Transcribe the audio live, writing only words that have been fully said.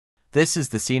This is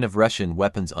the scene of Russian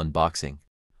weapons unboxing.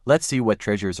 Let's see what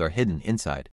treasures are hidden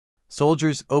inside.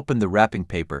 Soldiers, open the wrapping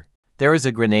paper. There is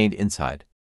a grenade inside.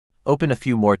 Open a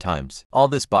few more times. All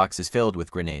this box is filled with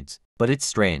grenades. But it's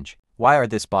strange. Why are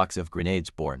this box of grenades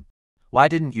born? Why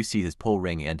didn't you see his pull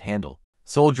ring and handle?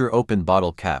 Soldier, open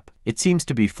bottle cap. It seems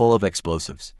to be full of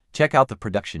explosives. Check out the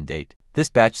production date. This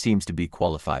batch seems to be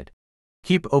qualified.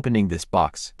 Keep opening this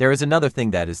box. There is another thing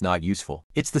that is not useful.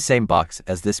 It's the same box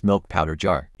as this milk powder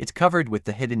jar. It's covered with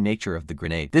the hidden nature of the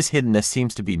grenade. This hiddenness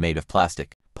seems to be made of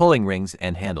plastic. Pulling rings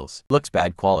and handles. Looks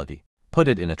bad quality. Put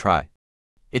it in a try.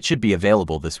 It should be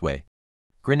available this way.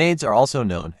 Grenades are also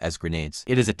known as grenades.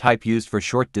 It is a type used for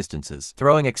short distances,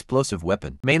 throwing explosive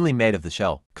weapon, mainly made of the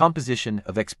shell. Composition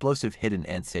of explosive hidden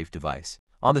and safe device.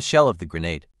 On the shell of the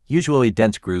grenade, usually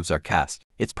dense grooves are cast.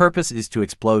 Its purpose is to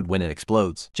explode when it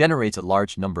explodes, generates a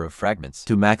large number of fragments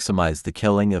to maximize the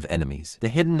killing of enemies. The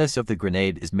hiddenness of the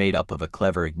grenade is made up of a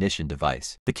clever ignition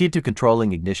device. The key to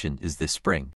controlling ignition is this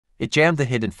spring. It jammed the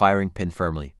hidden firing pin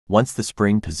firmly. Once the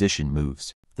spring position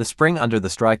moves, the spring under the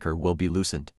striker will be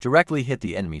loosened. Directly hit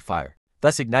the enemy fire.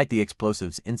 Thus ignite the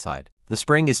explosives inside. The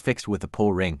spring is fixed with a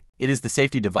pull ring. It is the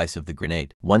safety device of the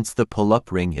grenade. Once the pull-up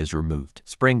ring is removed,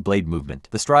 spring blade movement,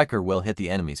 the striker will hit the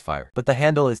enemy's fire. But the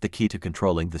handle is the key to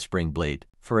controlling the spring blade.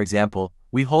 For example,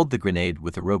 we hold the grenade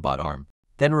with a robot arm,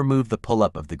 then remove the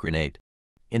pull-up of the grenade.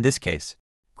 In this case,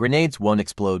 grenades won't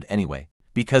explode anyway,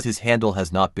 because his handle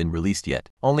has not been released yet.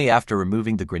 Only after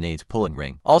removing the grenade's pulling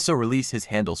ring. Also release his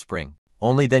handle spring.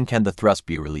 Only then can the thrust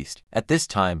be released. At this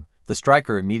time, the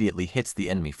striker immediately hits the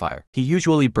enemy fire. He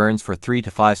usually burns for 3 to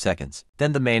 5 seconds.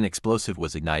 Then the main explosive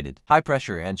was ignited. High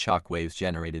pressure and shock waves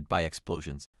generated by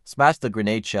explosions smash the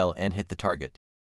grenade shell and hit the target.